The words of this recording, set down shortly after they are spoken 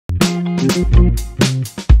Fabio,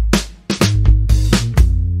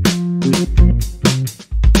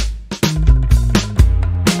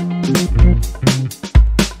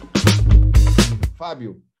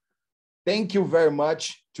 thank you very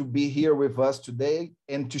much to be here with us today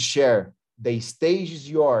and to share. The stage is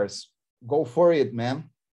yours. Go for it, man.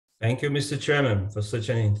 Thank you, Mr. Chairman, for such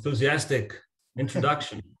an enthusiastic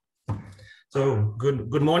introduction. So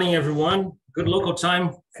good morning, everyone. Good local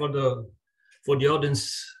time for the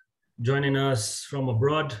audience joining us from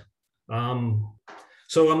abroad.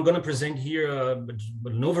 So I'm going to present here an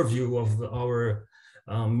overview of our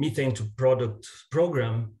methane to product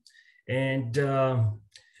program. And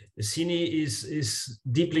CINE is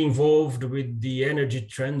deeply involved with the energy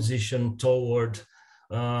transition toward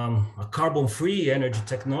carbon-free energy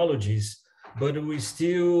technologies, but we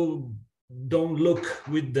still don't look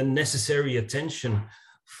with the necessary attention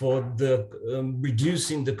for the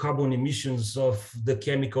reducing the carbon emissions of the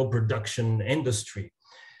chemical production industry.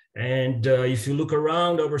 And if you look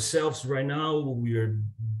around ourselves right now, we are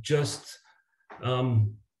just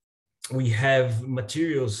we have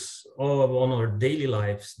materials on our daily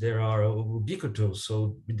lives. There are ubiquitous,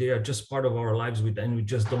 so they are just part of our lives, and we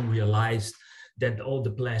just don't realize that all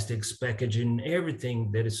the plastics, packaging,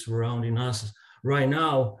 everything that is surrounding us right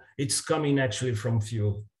now, it's coming actually from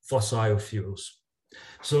fossil fuels.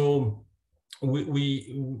 So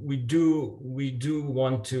we do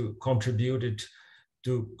want to contribute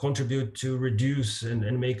to reduce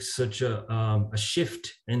and make such a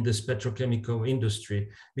shift in this petrochemical industry,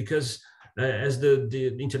 because as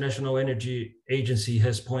the International Energy Agency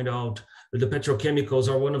has pointed out, the petrochemicals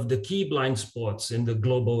are one of the key blind spots in the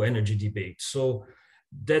global energy debate. So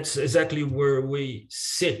that's exactly where we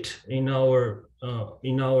sit in our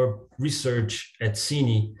research at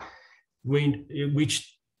CINE,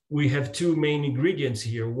 which we have two main ingredients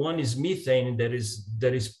here. One is methane that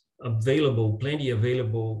is available, plenty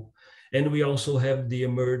available, and we also have the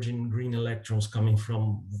emerging green electrons coming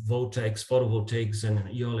from photovoltaics and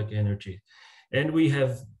eolic energy. And we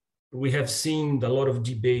have seen a lot of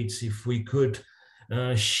debates if we could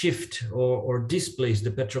shift or displace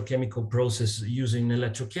the petrochemical process using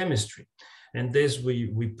electrochemistry. And this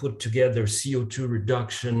we put together CO2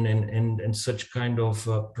 reduction and such kind of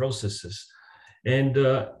processes. And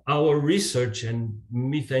our research and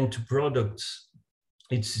methane to products,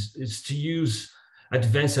 it's to use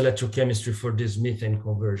advanced electrochemistry for this methane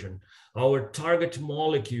conversion. Our target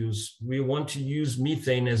molecules, we want to use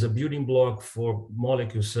methane as a building block for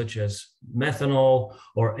molecules such as methanol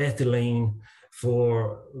or ethylene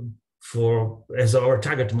as our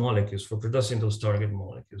target molecules for producing those target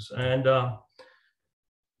molecules. And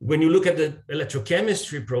when you look at the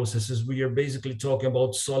electrochemistry processes, we are basically talking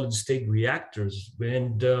about solid state reactors,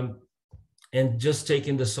 and just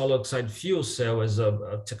taking the solid oxide fuel cell as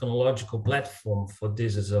a technological platform for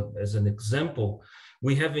this as an example,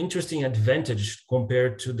 we have interesting advantage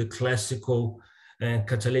compared to the classical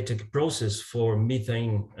catalytic process for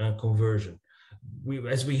methane conversion.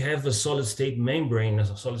 As we have a solid state membrane, as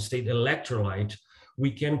a solid state electrolyte, we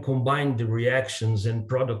can combine the reactions and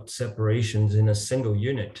product separations in a single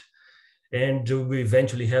unit. And we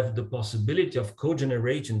eventually have the possibility of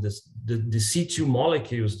co-generating the C2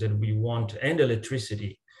 molecules that we want and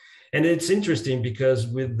electricity. And it's interesting because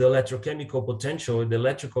with the electrochemical potential, the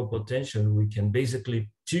electrical potential, we can basically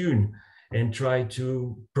tune and try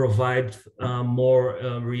to provide more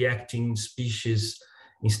reacting species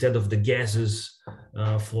instead of the gases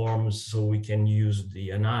forms. So we can use the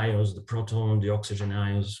anions, the proton, the oxygen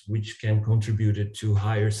ions, which can contribute to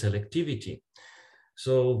higher selectivity.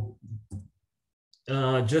 So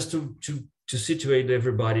just to situate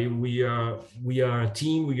everybody, we are a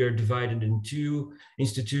team. We are divided in two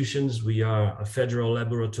institutions. We are a federal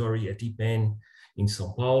laboratory at IPEN in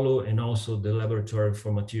São Paulo, and also the Laboratory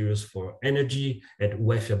for Materials for Energy at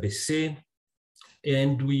UFABC.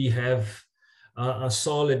 And we have a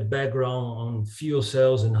solid background on fuel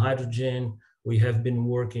cells and hydrogen. We have been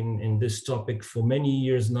working in this topic for many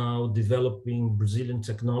years now, developing Brazilian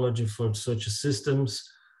technology for such systems.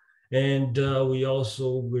 And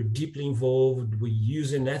we're deeply involved with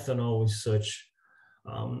using ethanol in such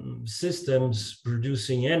systems,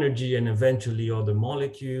 producing energy and eventually other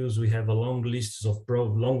molecules. We have a long list of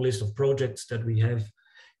projects that we have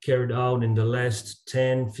carried out in the last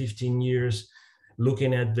 10, 15 years,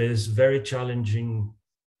 looking at this very challenging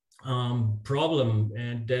problem,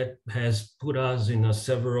 and that has put us in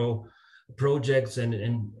several projects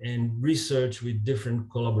and research with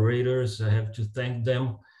different collaborators. I have to thank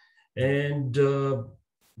them. And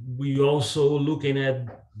we also looking at,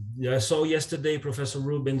 I saw yesterday Professor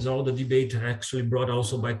Rubens, all the debate actually brought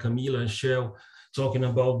also by Camila and Shell, talking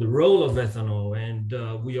about the role of ethanol.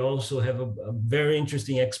 And we also have a very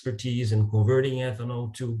interesting expertise in converting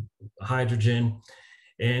ethanol to hydrogen.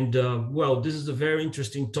 And well, this is a very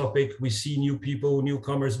interesting topic. We see new people,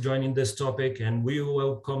 newcomers joining this topic, and we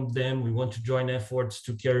welcome them. We want to join efforts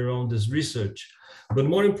to carry on this research. But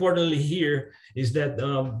more importantly here is that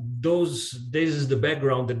this is the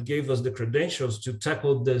background that gave us the credentials to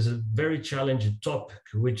tackle this very challenging topic,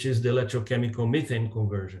 which is the electrochemical methane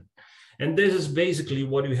conversion. And this is basically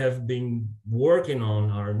what we have been working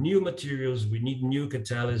on, are new materials. We need new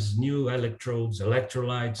catalysts, new electrodes,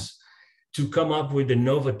 electrolytes, to come up with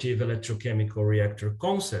innovative electrochemical reactor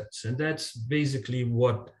concepts. And that's basically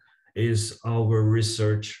what is our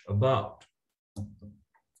research about.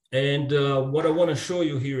 And what I want to show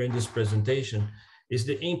you here in this presentation is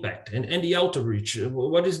the impact and the outreach.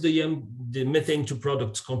 What is the methane to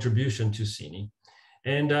products contribution to CINE?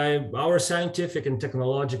 And our scientific and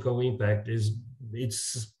technological impact is,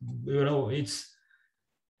 it's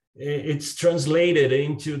translated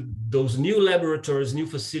into those new laboratories, new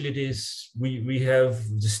facilities. We have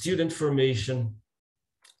the student formation,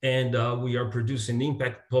 and we are producing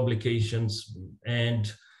impact publications.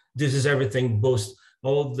 And this is everything boosted.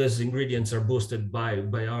 All these ingredients are boosted by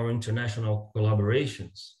our international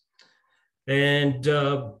collaborations. And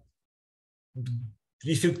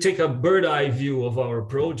if you take a bird eye view of our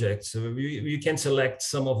projects, you can select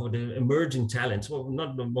some of the emerging talents, well,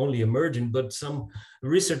 not only emerging, but some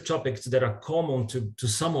research topics that are common to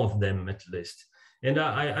some of them at least. And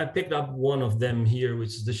I picked up one of them here,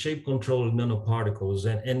 which is the shape controlled nanoparticles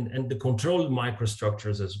and the controlled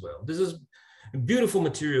microstructures as well. This is beautiful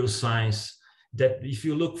material science that if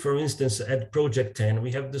you look, for instance, at project 10, we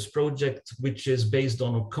have this project which is based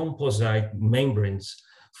on composite membranes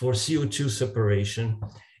for CO2 separation.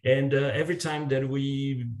 And every time that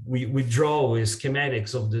we draw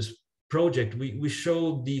schematics of this project, we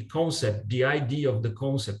show the concept, the idea of the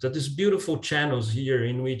concept, that there's beautiful channels here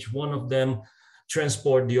in which one of them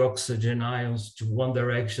transport the oxygen ions to one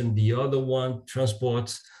direction, the other one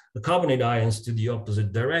transports the carbonate ions to the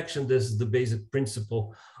opposite direction. This is the basic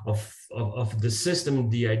principle of the system,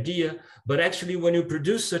 the idea. But actually, when you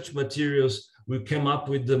produce such materials, we came up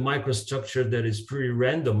with the microstructure that is pretty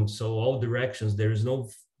random. So all directions, there is no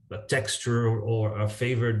texture or a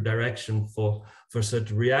favored direction for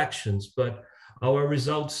such reactions. But our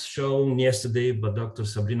results shown yesterday by Dr.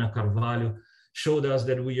 Sabrina Carvalho showed us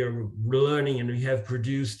that we are learning, and we have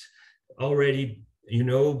produced already,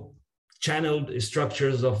 channeled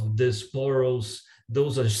structures of the sporals.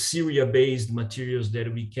 Those are Syria-based materials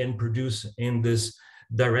that we can produce in this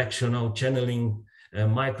directional channeling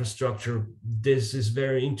microstructure. This is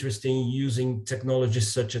very interesting, using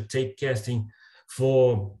technologies such as tape casting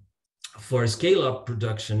for scale-up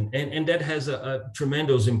production, and that has a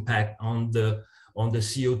tremendous impact on the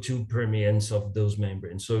CO2 permeance of those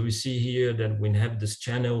membranes. So we see here that we have this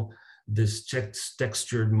channel, this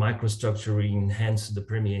textured microstructure, we enhance the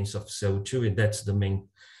permeance of CO2, and that's the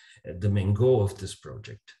main goal of this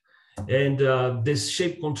project. And this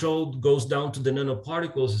shape control goes down to the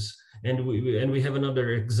nanoparticles, and we have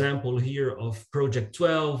another example here of project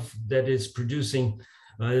 12 that is producing,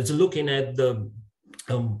 it's looking at the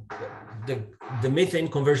methane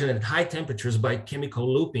conversion at high temperatures by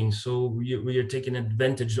chemical looping. So we are taking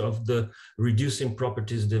advantage of the reducing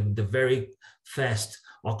properties, the very fast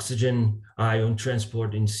oxygen ion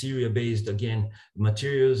transport in Syria-based, again,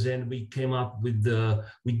 materials. And we came up with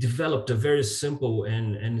we developed a very simple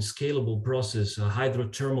and scalable process, a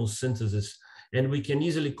hydrothermal synthesis. And we can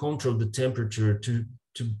easily control the temperature to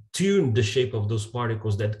tune the shape of those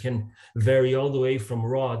particles that can vary all the way from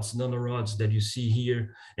rods, nanorods that you see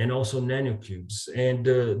here, and also nanocubes. And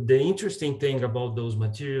the interesting thing about those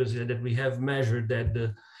materials is that we have measured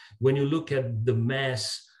that when you look at the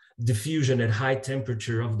mass diffusion at high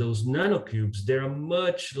temperature of those nanocubes, they are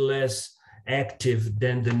much less active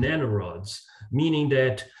than the nanorods, meaning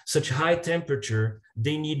that such high temperature,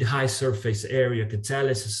 they need high surface area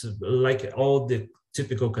catalysis, like all the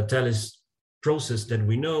typical catalysis process that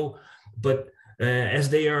we know. But as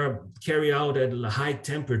they are carried out at a high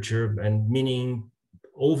temperature, and meaning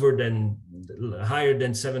higher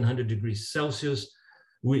than 700 degrees Celsius,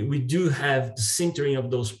 we do have the sintering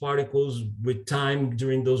of those particles. With time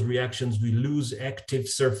during those reactions, we lose active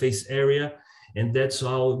surface area. And that's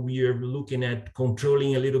how we are looking at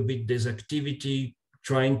controlling a little bit this activity,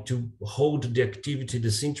 trying to hold the activity, the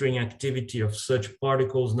sintering activity of such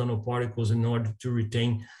particles, nanoparticles, in order to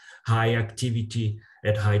retain high activity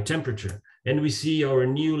at high temperature. And we see our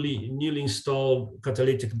newly installed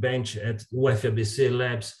catalytic bench at UFABC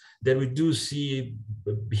labs that we do see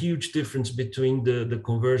a huge difference between the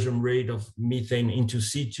conversion rate of methane into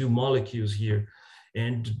C2 molecules here.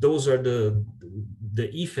 And those are the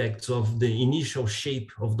effects of the initial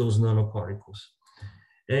shape of those nanoparticles.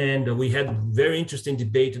 And we had very interesting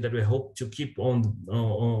debate that we hope to keep on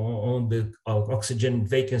the oxygen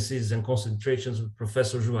vacancies and concentrations with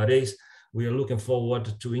Professor Juarez. We are looking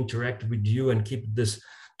forward to interact with you and keep this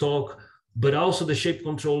talk. But also the shape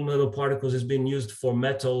control nanoparticles is being used for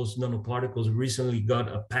metals nanoparticles. We recently got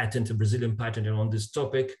a patent, a Brazilian patent on this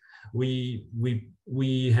topic. We are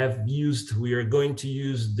going to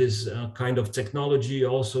use this kind of technology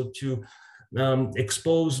also to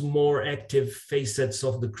expose more active facets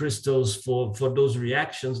of the crystals for those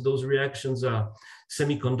reactions. Those reactions are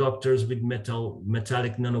semiconductors with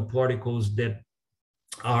metallic nanoparticles that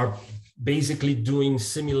are basically doing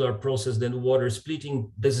similar process than water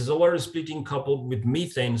splitting. This is a water splitting coupled with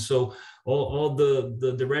methane. So all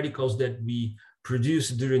the radicals that we produce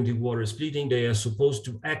during the water splitting, they are supposed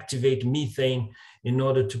to activate methane in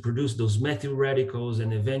order to produce those methyl radicals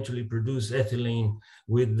and eventually produce ethylene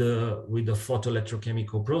with the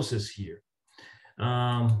photoelectrochemical process here.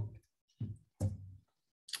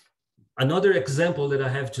 Another example that I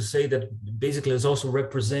have to say that basically also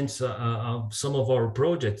represents some of our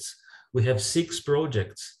projects. We have 6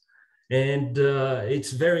 projects, and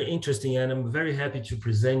it's very interesting, and I'm very happy to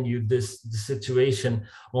present you this situation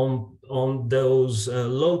on those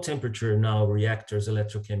low temperature now reactors,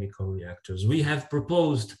 electrochemical reactors. We have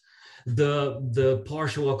proposed the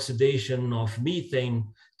partial oxidation of methane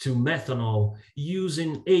to methanol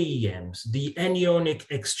using AEMs, the anionic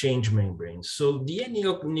exchange membranes. So the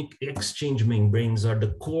anionic exchange membranes are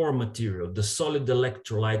the core material, the solid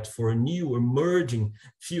electrolyte for a new emerging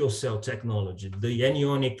fuel cell technology, the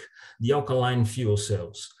anionic, the alkaline fuel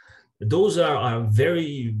cells. Those are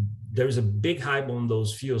very, there's a big hype on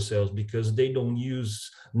those fuel cells because they don't use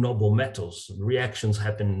noble metals. Reactions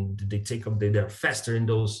happen, they're faster in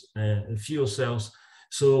those fuel cells.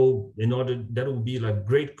 So in order, that will be like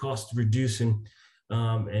great cost reducing,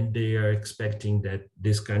 and they are expecting that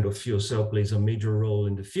this kind of fuel cell plays a major role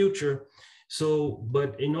in the future. So,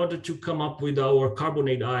 but in order to come up with our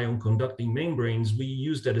carbonate ion conducting membranes, we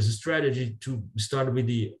use that as a strategy to start with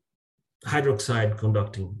the hydroxide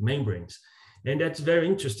conducting membranes. And that's very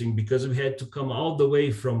interesting because we had to come all the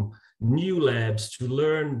way from new labs to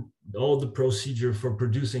learn all the procedure for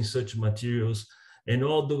producing such materials, and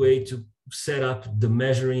all the way to set up the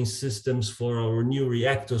measuring systems for our new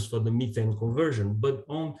reactors for the methane conversion. But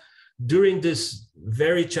during this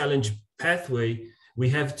very challenging pathway, we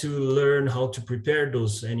have to learn how to prepare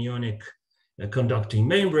those anionic conducting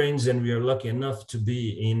membranes, and we are lucky enough to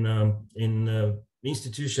be in an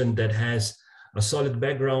institution that has a solid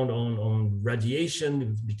background on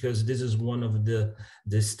radiation, because this is one of the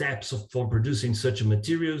steps for producing such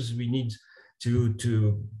materials. We need to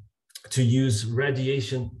use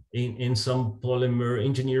radiation in some polymer,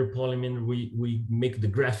 engineered polymer. We make the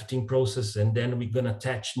grafting process, and then we're going to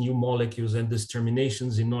attach new molecules and these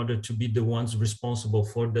terminations in order to be the ones responsible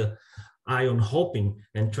for the ion hopping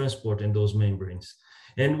and transport in those membranes.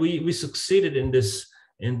 And we succeeded in this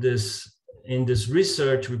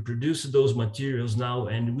research. We produced those materials now,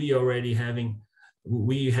 and we have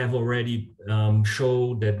already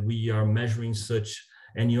showed that we are measuring such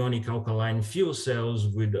anionic alkaline fuel cells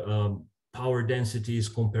with power densities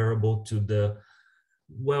comparable to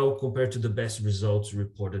compared to the best results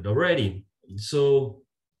reported already. So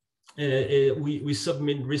we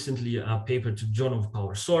submitted recently a paper to Journal of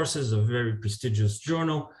Power Sources, a very prestigious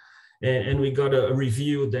journal, and we got a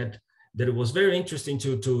review that it was very interesting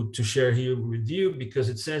to share here with you, because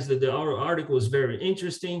it says that our article is very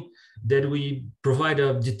interesting, that we provide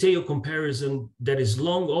a detailed comparison that is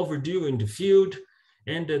long overdue in the field,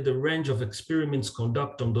 and that the range of experiments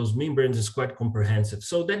conducted on those membranes is quite comprehensive.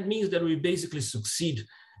 So that means that we basically succeed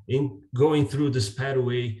in going through this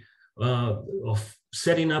pathway of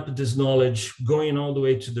setting up this knowledge, going all the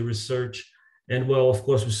way to the research. And well, of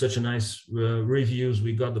course, with such a nice reviews,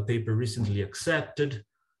 we got the paper recently accepted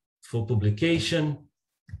for publication.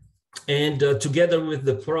 And together with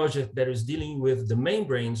the project that is dealing with the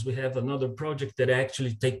membranes, we have another project that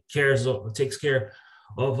actually takes care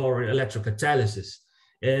of our electrocatalysis.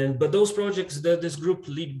 But those projects, this group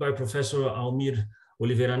led by Professor Almir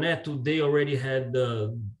Oliveira Neto, they already had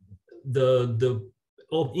the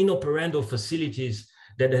in operando facilities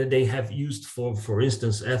that they have used for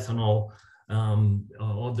instance, ethanol,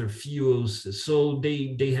 other fuels. So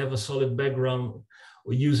they have a solid background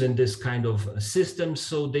using this kind of system,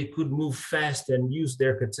 so they could move fast and use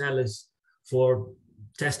their catalyst for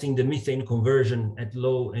testing the methane conversion at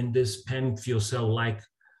low in this PEM fuel cell-like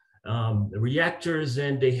reactors,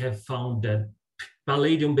 and they have found that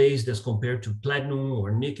palladium-based as compared to platinum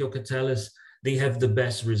or nickel catalysis, they have the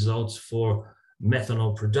best results for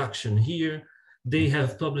methanol production here. They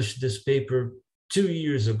have published this paper 2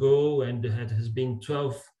 years ago, and it has been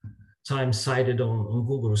 12 times cited on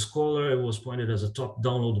Google Scholar. It was pointed as a top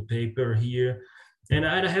download paper here. And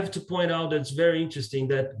I have to point out that it's very interesting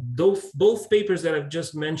that both papers that I've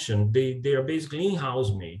just mentioned, they are basically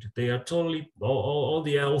in-house made. They are totally, all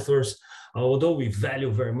the authors, although we value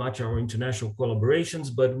very much our international collaborations,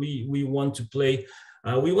 but we want to play,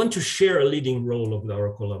 we want to share a leading role with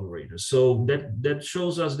our collaborators. So that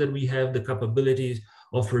shows us that we have the capabilities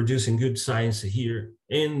of producing good science here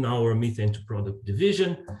in our methane to product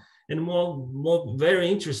division. And more very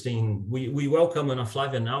interesting, we welcome Ana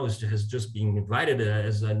Flávia now, has just been invited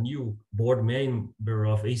as a new board member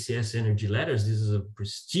of ACS Energy Letters. This is a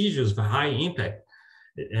prestigious, high impact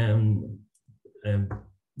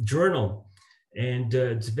journal. And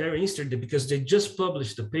it's very interesting because they just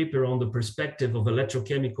published a paper on the perspective of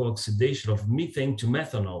electrochemical oxidation of methane to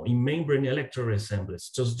methanol in membrane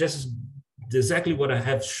electroassemblies. So just exactly what I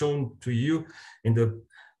have shown to you in the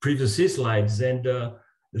previous slides. And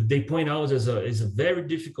they point out is a very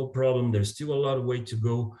difficult problem. There's still a lot of way to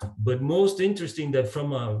go, but most interesting that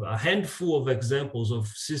from a handful of examples of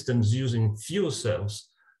systems using fuel cells,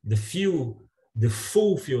 the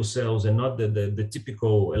full fuel cells and not the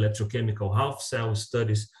typical electrochemical half cell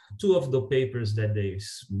studies, 2 of the papers that they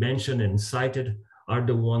mentioned and cited are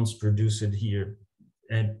the ones produced here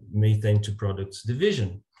at Methane to Products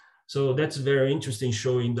Division. So that's very interesting,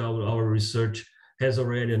 showing that our research has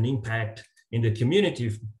already an impact in the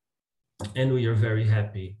community, and we are very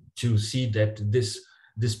happy to see that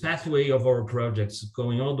this pathway of our projects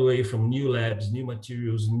going all the way from new labs, new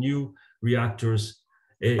materials, new reactors,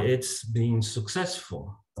 it's been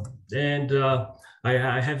successful. And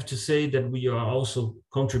I have to say that we are also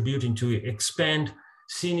contributing to expand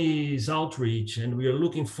CINE's outreach, and we are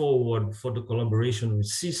looking forward for the collaboration with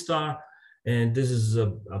CSTAR, and this is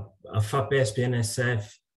a FAPESP-NSF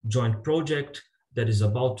joint project that is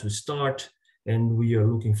about to start. And we are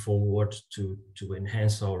looking forward to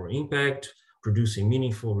enhance our impact, producing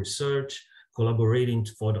meaningful research, collaborating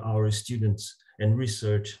for our students and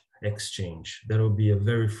research exchange. That will be a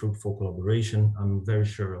very fruitful collaboration. I'm very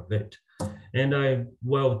sure of it. And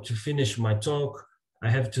to finish my talk, I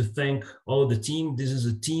have to thank all the team. This is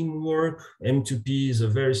a teamwork. M2P is a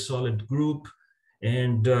very solid group.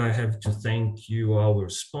 And I have to thank you, our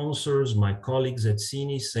sponsors, my colleagues at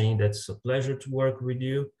CINE, saying that it's a pleasure to work with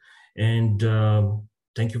you. And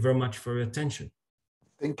thank you very much for your attention.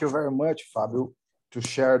 Thank you very much, Fabio, to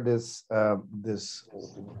share this,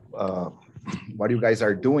 what you guys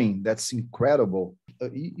are doing. That's incredible.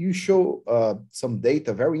 You show some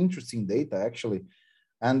data, very interesting data, actually.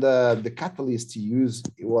 And the catalyst you used,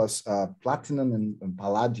 it was platinum and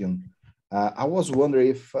palladium. I was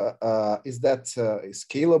wondering if, is that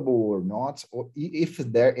scalable or not? Or if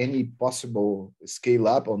there any possible scale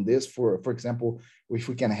up on this, for example, if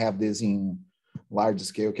we can have this in large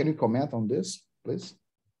scale. Can you comment on this, please?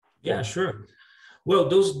 Yeah, sure. Well,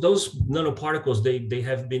 those nanoparticles, they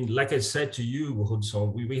have been, like I said to you,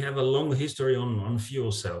 Hudson, we have a long history on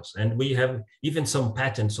fuel cells, and we have even some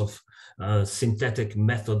patents of synthetic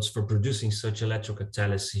methods for producing such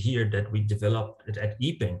electrocatalysis here that we developed at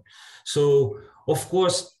IPEN. So, of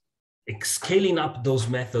course, scaling up those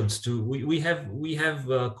methods to, we have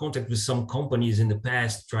contact with some companies in the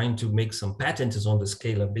past trying to make some patents on the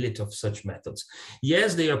scalability of such methods.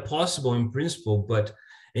 Yes, they are possible in principle, but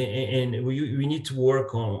we need to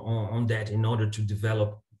work on that in order to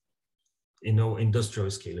develop, industrial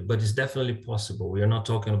scale. But it's definitely possible. We are not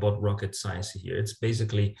talking about rocket science here. It's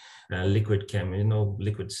basically liquid chem,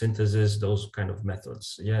 liquid synthesis, those kind of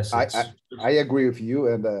methods. Yes, I agree with you,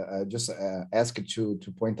 and just ask you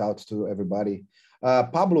to point out to everybody.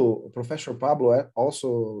 Professor Pablo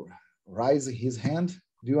also raised his hand.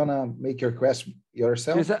 Do you want to make your question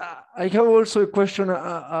yourself? Yes, I have also a question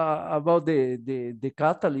about the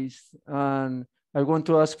catalyst, and I want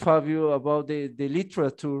to ask Fabio about the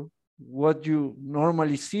literature, what you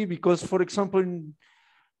normally see, because, for example,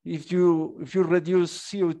 if you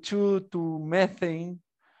reduce CO2 to methane,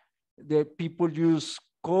 the people use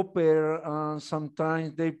copper, and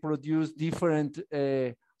sometimes they produce different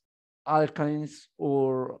alkynes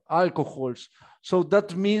or alcohols. So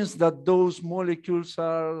that means that those molecules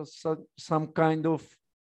are some kind of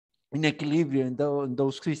in equilibrium in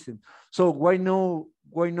those systems. So why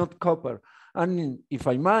not copper? And if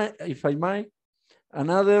I might,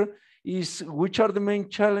 another, is which are the main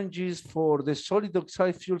challenges for the solid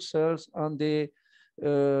oxide fuel cells and the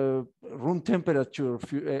room temperature,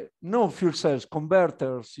 no fuel cells,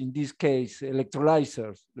 converters, in this case,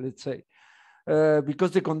 electrolyzers, let's say,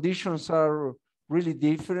 because the conditions are really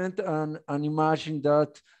different, and imagine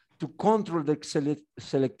that to control the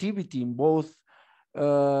selectivity in both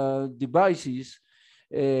devices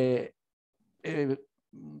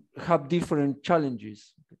have different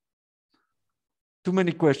challenges. Too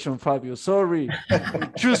many questions, Fabio, sorry.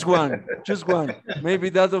 Choose one, maybe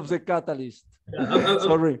that of the catalyst.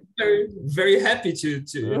 Sorry. I'm very happy to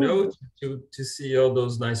see all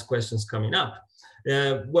those nice questions coming up.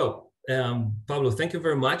 Pablo, thank you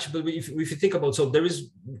very much. But if you think about,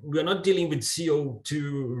 we're not dealing with CO2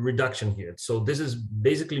 reduction here. So this is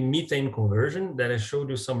basically methane conversion that I showed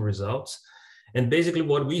you some results. And basically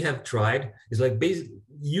what we have tried is like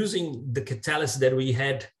using the catalysts that we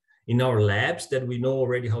had in our labs, that we know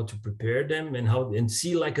already how to prepare them and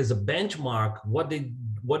see like as a benchmark, what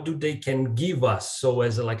do they can give us. So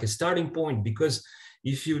as like a starting point, because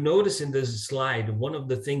if you notice in this slide, one of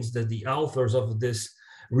the things that the authors of this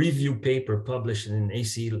review paper published in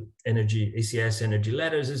ACS Energy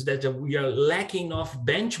Letters is that we are lacking of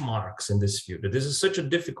benchmarks in this field. This is such a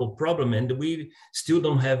difficult problem, and we still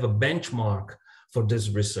don't have a benchmark for this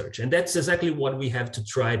research. And that's exactly what we have to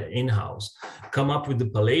try in-house. Come up with the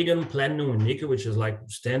palladium, platinum, and nickel, which is like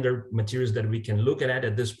standard materials that we can look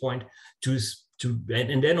at this point,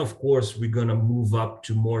 and then of course, we're gonna move up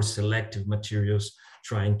to more selective materials,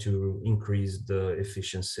 trying to increase the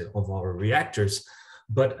efficiency of our reactors.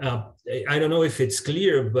 But I don't know if it's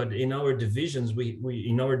clear, but in our divisions,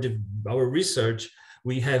 in our research,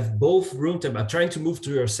 we have both room temperature. I'm trying to move to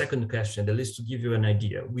your second question, at least to give you an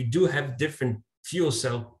idea. We do have different fuel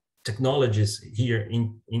cell technologies here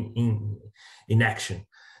in action.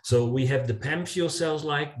 So we have the PEM fuel cells,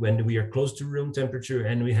 like when we are close to room temperature,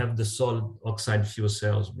 and we have the solid oxide fuel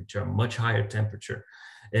cells, which are much higher temperature.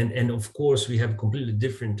 And of course, we have completely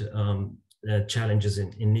different challenges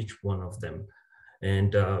in each one of them.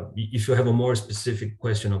 And if you have a more specific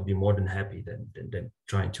question, I'll be more than happy than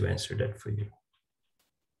trying to answer that for you.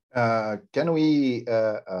 Can we?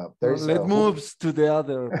 Let's move to the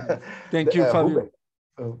other. Thank you, Fabio.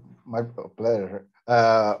 My pleasure.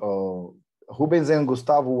 Rubens and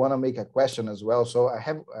Gustavo want to make a question as well. So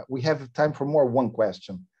we have time for one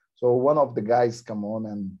question. So one of the guys come on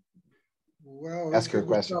and ask your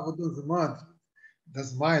question. Gustavo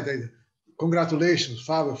doesn't mind. Congratulations,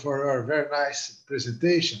 Fabio, for your very nice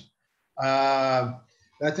presentation.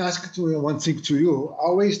 Let me ask one thing to you.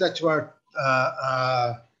 Always that you are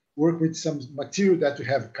work with some material that you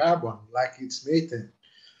have carbon, like it's methane.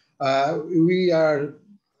 We are,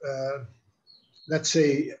 let's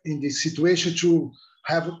say, in the situation to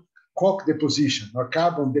have coke deposition or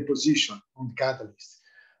carbon deposition on the catalyst.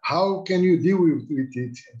 How can you deal with it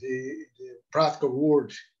in the practical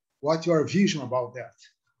world? What's your vision about that?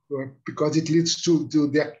 Because it leads to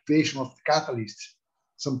the activation of the catalyst,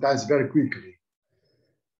 sometimes very quickly.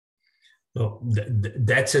 No,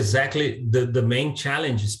 that's exactly the main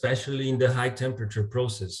challenge, especially in the high temperature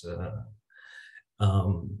process.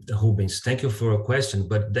 Rubens, thank you for a question,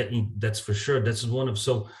 but that's for sure. That's one of,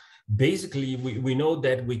 so basically we know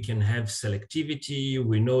that we can have selectivity.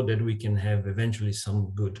 We know that we can have eventually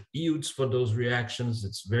some good yields for those reactions.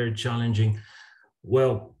 It's very challenging.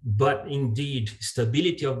 Well, but indeed,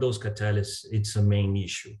 stability of those catalysts, it's a main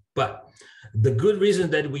issue. But the good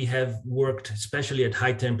reason that we have worked, especially at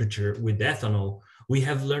high temperature with ethanol, we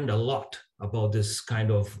have learned a lot about this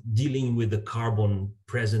kind of dealing with the carbon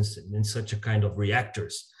presence in such a kind of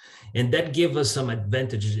reactors. And that gave us some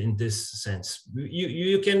advantages in this sense.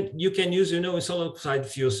 You can use, in solid oxide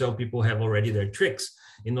fuel cell, people have already their tricks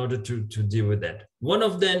in order to deal with that. One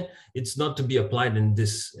of them, it's not to be applied in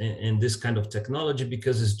this kind of technology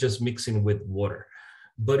because it's just mixing with water.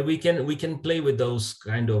 But we can play with those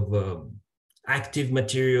kind of active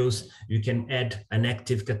materials. You can add an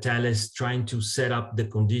active catalyst, trying to set up the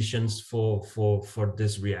conditions for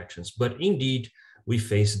these reactions. But indeed, we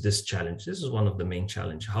face this challenge. This is one of the main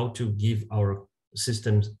challenges, how to give our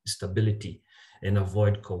systems stability and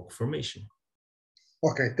avoid coke formation.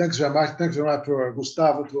 Okay, thanks very much. Thanks very much for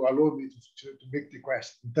Gustavo to allow me to make the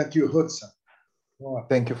question. Thank you, Hudson.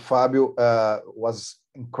 Thank you, Fabio. Was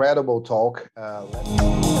incredible talk.